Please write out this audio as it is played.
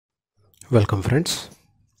Welcome friends.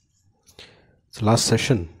 So last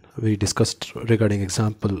session we discussed regarding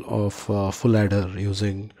example of full adder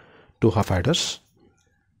using two half adders.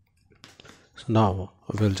 So now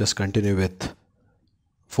we'll just continue with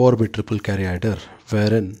 4-bit triple carry adder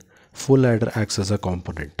wherein full adder acts as a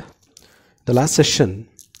component. The last session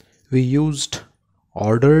we used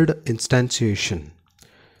ordered instantiation.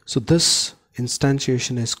 So this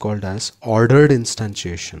instantiation is called as ordered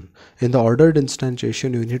instantiation. In the ordered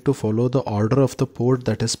instantiation, you need to follow the order of the port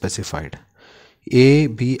that is specified. A,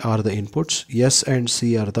 B are the inputs, S and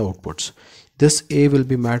C are the outputs. This A will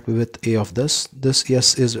be mapped with A of this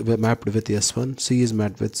S is mapped with S1, C is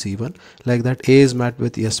mapped with C1. Like that, A is mapped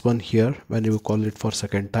with S1 here when you call it for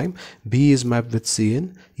second time. B is mapped with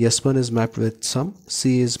Cn, S1 is mapped with some,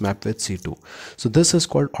 C is mapped with C2. So this is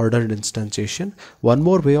called ordered instantiation. One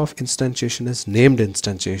more way of instantiation is named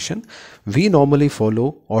instantiation. We normally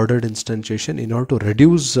follow ordered instantiation in order to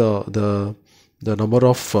reduce the number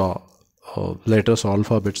of letters or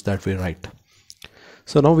alphabets that we write.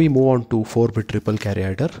 So now we move on to 4-bit triple carry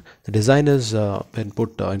adder. The design is been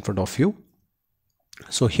put in front of you.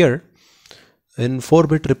 So here in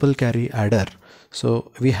 4-bit triple carry adder,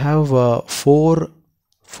 so we have 4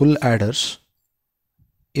 full adders.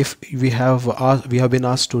 If we have been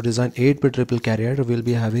asked to design 8-bit triple carry adder, we'll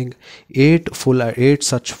be having 8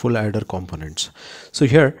 such full adder components. So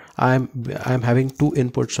here I'm having 2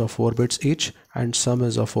 inputs of 4 bits each, and sum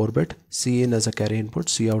is of 4 bit, C in as a carry input,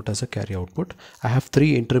 C out as a carry output. I have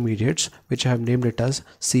 3 intermediates which I have named it as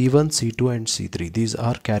C1, C2 and C3. These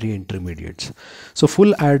are carry intermediates. So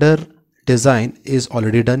full adder design is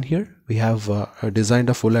already done here. We have designed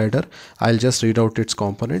a full adder. I'll just read out its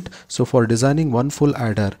component. So for designing one full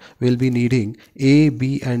adder, we'll be needing A,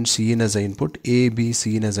 B and C in as an input, A, B,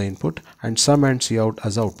 C in as an input, and sum and C out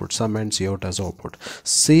as output, sum and C out as output.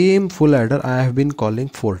 Same full adder I have been calling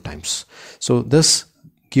 4 times. So this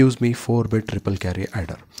gives me 4-bit triple carry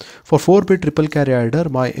adder. For 4-bit triple carry adder,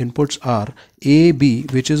 my inputs are A, B,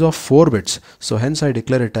 which is of 4 bits. So hence I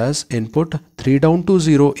declare it as input 3 down to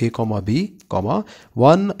 0 A comma B, comma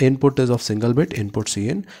 1 input is of single bit, input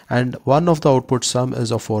Cin, and one of the output sum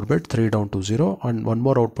is of 4 bit, 3 down to 0, and one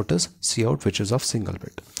more output is C out, which is of single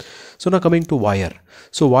bit. So now coming to wire.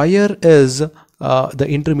 So wire is the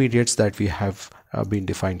intermediates that we have been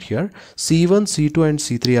defined here. C1, C2 and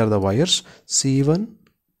C3 are the wires. C1,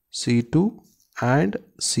 C2 and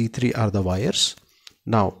C3 are the wires.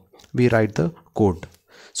 Now we write the code.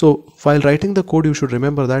 So while writing the code, you should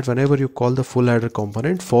remember that whenever you call the full adder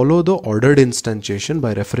component, follow the ordered instantiation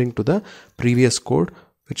by referring to the previous code,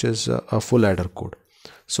 which is a full adder code.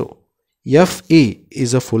 So FA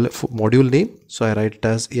is a full module name. So I write it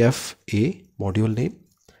as FA module name,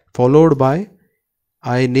 followed by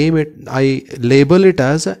I label it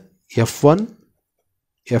as F1,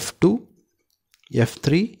 F2,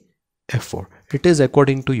 F3, F4. It is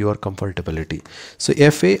according to your comfortability. So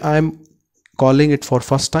FA, I am calling it for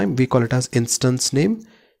first time. We call it as instance name,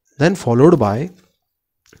 then followed by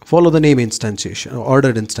follow the name instantiation,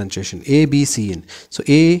 ordered instantiation, A, B, C in. So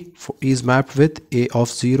A is mapped with A of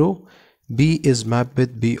 0, B is mapped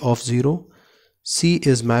with B of 0, C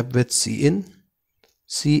is mapped with C in,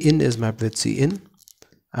 C in is mapped with C in,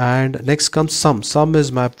 and next comes sum. Sum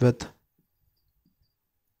is mapped with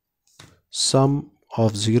sum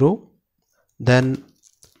of 0. Then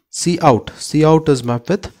C out is mapped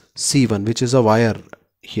with C1, which is a wire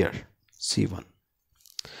here, C1.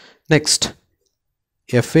 Next,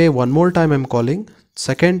 FA one more time I'm calling.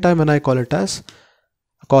 Second time when I call it as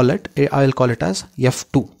I'll call it as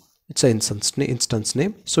F2. It's an instance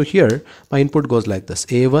name. So here my input goes like this: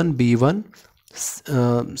 A1,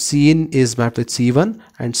 B1, C in is mapped with C1,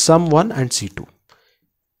 and sum 1 and C2.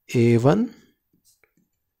 A1,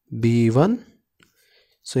 B1.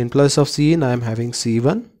 So in place of C in I am having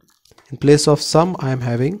C1. In place of sum I am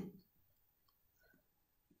having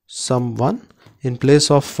sum 1. In place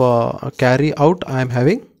of carry out I am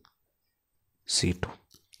having C2.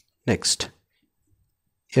 Next,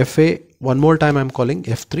 FA one more time I am calling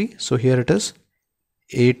F3. So here it is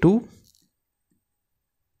A2,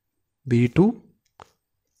 B2,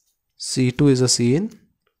 C2 is a C in,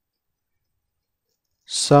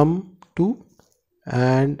 sum 2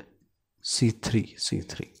 and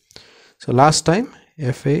C3. So last time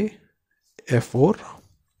FA, F4.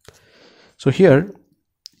 So here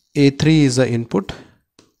A3 is the input,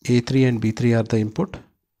 A3 and B3 are the input,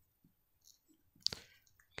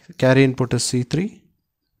 carry input is C3,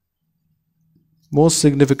 most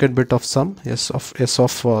significant bit of sum, S of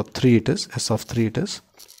 3 it is, S of 3 it is,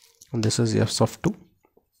 and this is S of 2,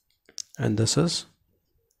 and this is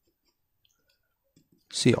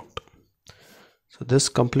C out. So this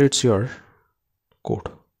completes your code.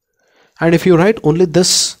 And if you write only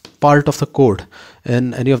this part of the code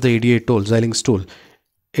in any of the EDA tools, Xilinx tool,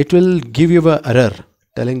 it will give you an error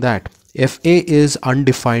telling that FA is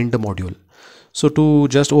undefined module. So to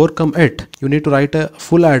just overcome it, you need to write a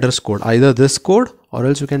full adders code, either this code or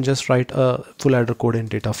else you can just write a full adder code in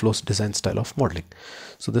data flows design style of modeling.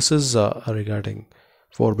 So this is regarding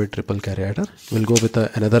 4-bit triple cary adder. We'll go with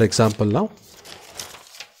another example now.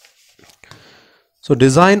 So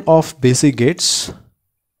design of basic gates.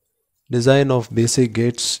 Design of basic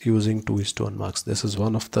gates using 2:1 mux. This is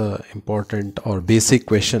one of the important or basic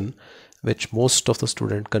question which most of the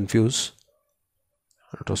students confuse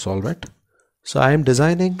to solve it. So I am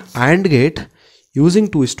designing AND gate using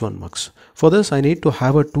 2:1 mux. For this I need to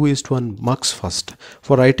have a 2:1 mux first.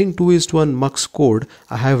 For writing 2:1 mux code,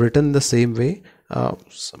 I have written the same way,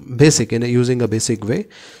 basic, using a basic way.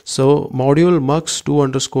 So module mux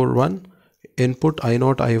 2_1 input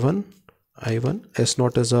I0 I1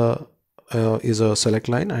 S0 is a select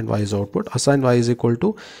line and Y is output. Assign Y is equal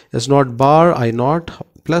to S0 bar I0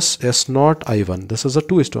 plus S0 I1. This is a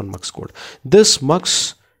 2:1 mux code. This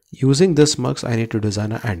mux, using this mux, I need to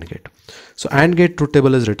design an AND gate. So AND gate truth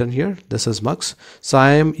table is written here. This is mux. So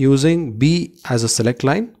I am using B as a select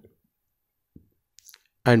line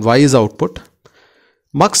and Y is output.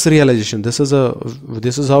 Mux realization. This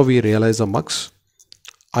is how we realize a mux.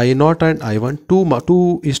 I0 and I1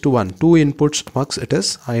 2:1, 2 inputs mux it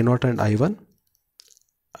is, I0 and I1,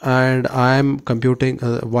 and I am computing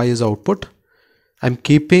Y is output. I'm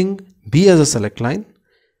keeping B as a select line.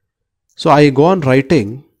 So I go on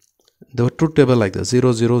writing the truth table like this: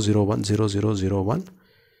 0 0 0 1 0 0 0 1.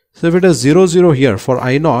 So if it is 0 0 here for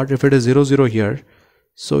I0, if it is 0 0 here,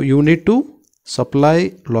 so you need to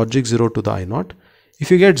supply logic 0 to the I0. If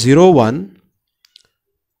you get 0 1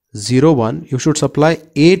 0 1, you should supply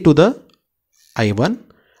A to the I1,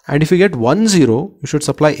 and if you get 1 0, you should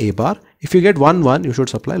supply A bar. If you get 1 1, you should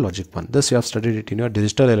supply logic 1. This you have studied it in your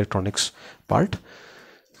digital electronics part.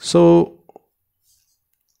 So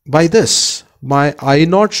by this, my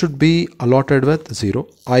I0 should be allotted with 0,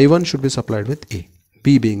 I1 should be supplied with A,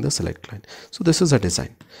 B being the select line. So this is a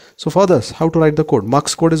design. So for this, how to write the code?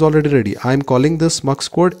 Mux code is already ready. I am calling this mux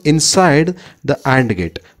code inside the AND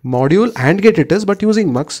gate. Module AND gate it is, but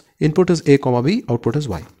using mux, input is A, B, output is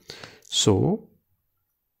Y. So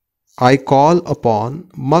I call upon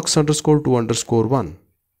mux _2_1.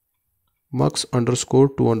 Mux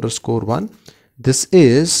 _2_1. This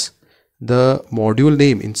is the module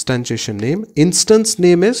name, instantiation name. Instance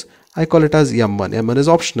name is, I call it as M1. M1 is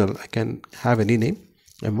optional. I can have any name.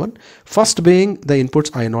 M1. First being the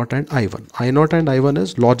inputs I0 and I1. I0 and I1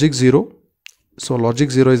 is logic 0. So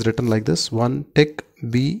logic 0 is written like this: 1 tick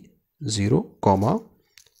B 0, comma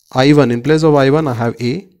I1. In place of I1 I have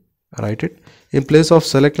A, write it. In place of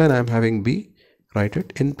select line I am having B, write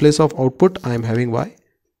it. In place of output I am having Y,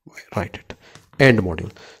 write it. AND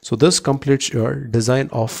module. So this completes your design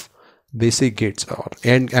of basic gates or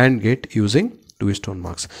AND gate using 2:1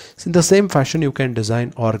 mux. So in the same fashion you can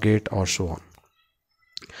design OR gate or so on.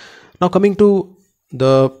 Now coming to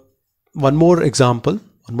the one more example.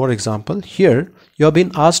 Here you have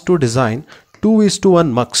been asked to design 2:1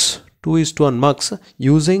 mux. 2:1 mux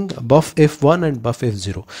using buff F1 and buff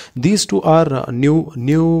F0. These two are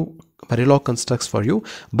new Verilog constructs for you.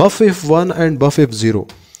 Buff F1 and buff F0.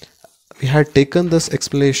 We had taken this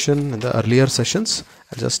explanation in the earlier sessions.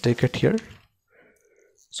 I'll just take it here.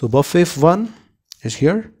 So buff F1 is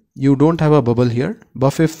here. You don't have a bubble here.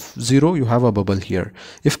 Buff F0, you have a bubble here.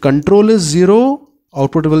 If control is 0,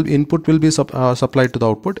 input will be supplied to the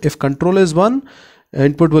output. If control is 1,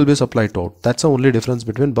 input will be supplied to out. That's the only difference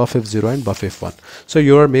between buff F0 and buff F1. So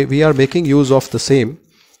we are making use of the same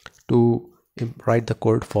to write the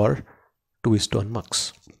code for 2:1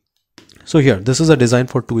 mux. So here, this is a design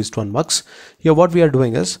for 2:1 mux. Here what we are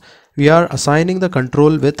doing is, we are assigning the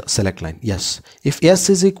control with select line. Yes, if S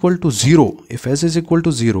is equal to 0,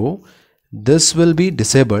 this will be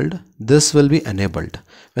disabled, this will be enabled.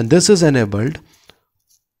 When this is enabled,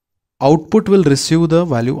 output will receive the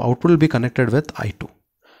value, output will be connected with I2.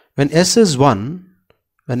 When S is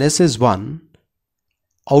 1,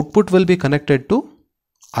 output will be connected to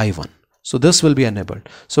I1. So this will be enabled.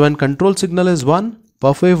 So when control signal is 1,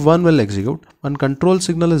 buff F1 will execute. When control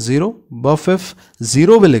signal is 0, buff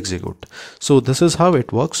F0 will execute. So this is how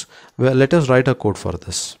it works. Well, let us write a code for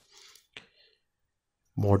this.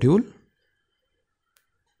 Module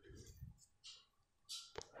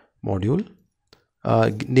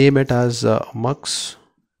name it as mux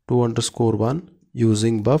 2_1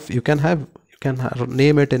 using buff. You can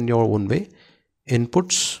name it in your own way.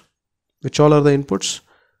 Inputs, which all are the inputs?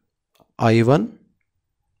 I1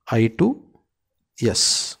 I2,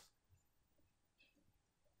 yes,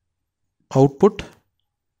 output,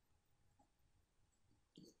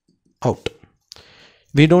 out.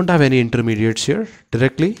 We don't have any intermediates here.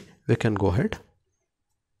 Directly we can go ahead.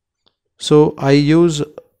 So I use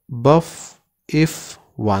buff if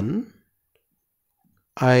 1.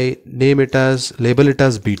 I name it as, label it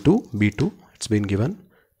as B2, it's been given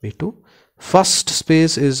B2. First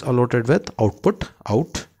space is allotted with output,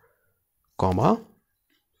 out, comma.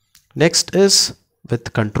 Next is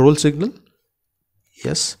with control signal,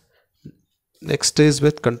 yes. Next is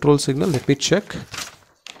with control signal, let me check.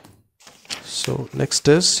 So next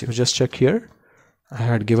is, you just check here, I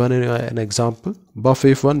had given an example, buff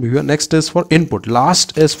if 1, B1. Next is for input,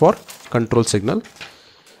 last is for control signal.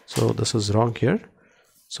 So this is wrong here.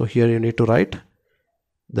 So here you need to write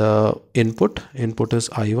the input is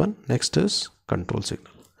I1, next is control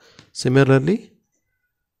signal. Similarly,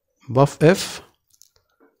 buff F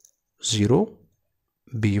 0,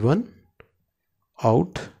 B1,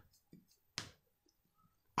 out,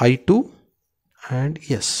 I2, and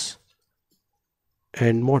yes,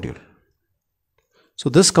 end module. So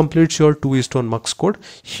this completes your 2:1 mux code.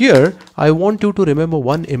 Here I want you to remember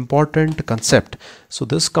one important concept. So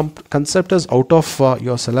this concept is out of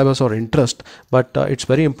your syllabus or interest, but it's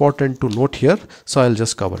very important to note here, so I'll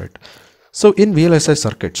just cover it. So in VLSI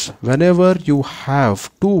circuits, whenever you have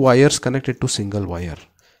two wires connected to single wire,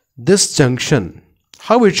 this junction,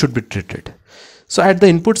 how it should be treated? So at the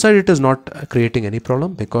input side it is not creating any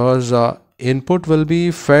problem, because input will be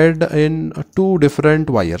fed in two different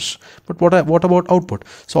wires. But what about output?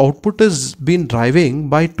 So output is been driving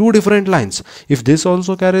by two different lines. If this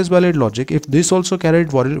also carries valid logic, if this also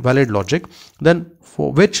carried valid logic, then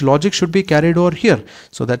for which logic should be carried over here?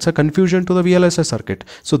 So that's a confusion to the VLSI circuit.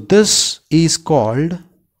 So this is called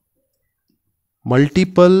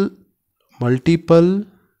multiple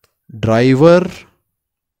driver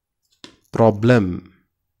problem.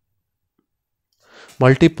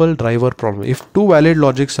 Multiple driver problem if two valid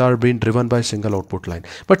logics are being driven by single output line.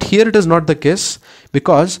 But here it is not the case,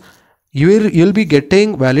 because you'll be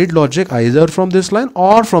getting valid logic either from this line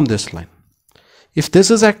or from this line. If this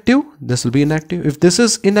is active, this will be inactive. If this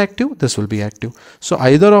is inactive, this will be active. So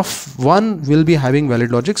either of one will be having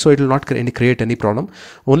valid logic, so it will not create any problem.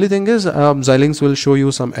 Only thing is Xilinx will show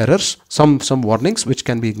you some errors, some warnings which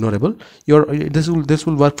can be ignorable. This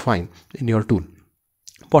will work fine in your tool.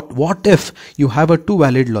 But what if you have a two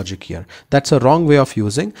valid logic here? That's a wrong way of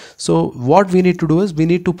using. So what we need to do is we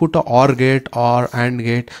need to put a OR gate or AND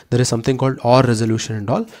gate. There is something called OR resolution and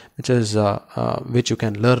all, which is which you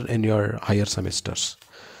can learn in your higher semesters.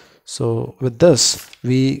 So with this,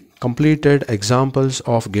 we completed examples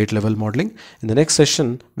of gate level modeling. In the next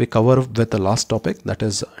session, we cover with the last topic, that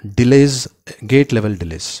is delays, gate level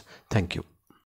delays. Thank you.